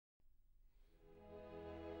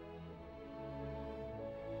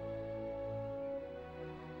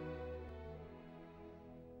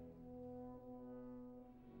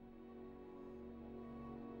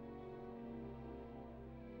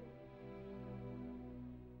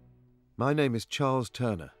My name is Charles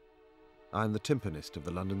Turner. I'm the timpanist of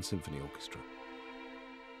the London Symphony Orchestra.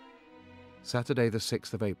 Saturday the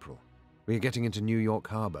 6th of April. We are getting into New York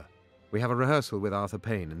Harbour. We have a rehearsal with Arthur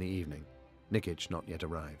Payne in the evening. Nikic not yet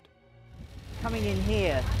arrived. Coming in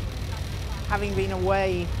here, having been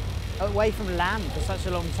away from land for such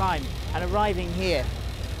a long time, and arriving here,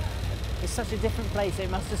 it's such a different place.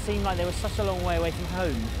 It must have seemed like they were such a long way away from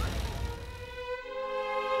home.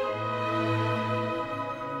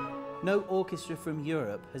 No orchestra from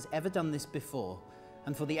Europe has ever done this before,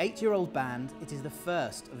 and for the 8-year-old band, it is the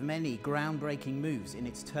first of many groundbreaking moves in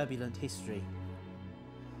its turbulent history.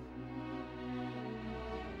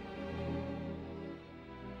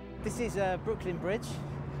 This is Brooklyn Bridge.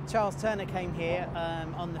 Charles Turner came here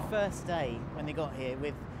on the first day when they got here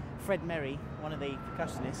with Fred Merry, one of the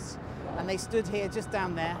percussionists, and they stood here just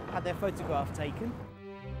down there, had their photograph taken.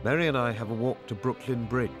 Mary and I have a walk to Brooklyn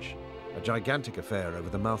Bridge, a gigantic affair over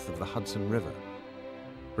the mouth of the Hudson River.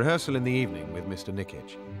 Rehearsal in the evening with Mr.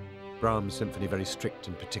 Nikic. Brahms' symphony very strict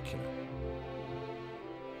and particular.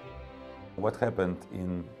 What happened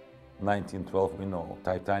in 1912 we know.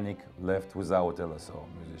 Titanic left without LSO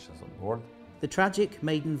musicians on board. The tragic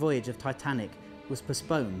maiden voyage of Titanic was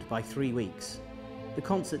postponed by 3 weeks. The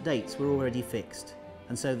concert dates were already fixed,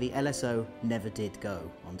 and so the LSO never did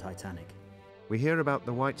go on Titanic. We hear about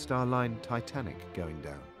the White Star Line Titanic going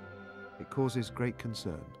down. It causes great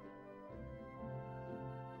concern.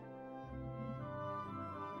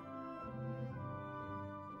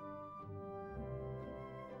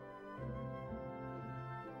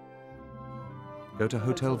 Go to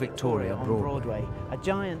Hotel Victoria on Broadway. A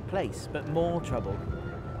giant place, but more trouble.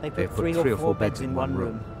 They They've put three or four beds in one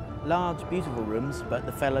room. Large, beautiful rooms, but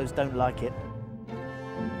the fellows don't like it.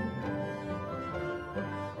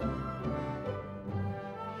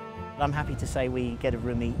 I'm happy to say we get a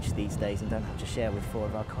room each these days and don't have to share with 4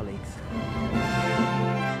 of our colleagues.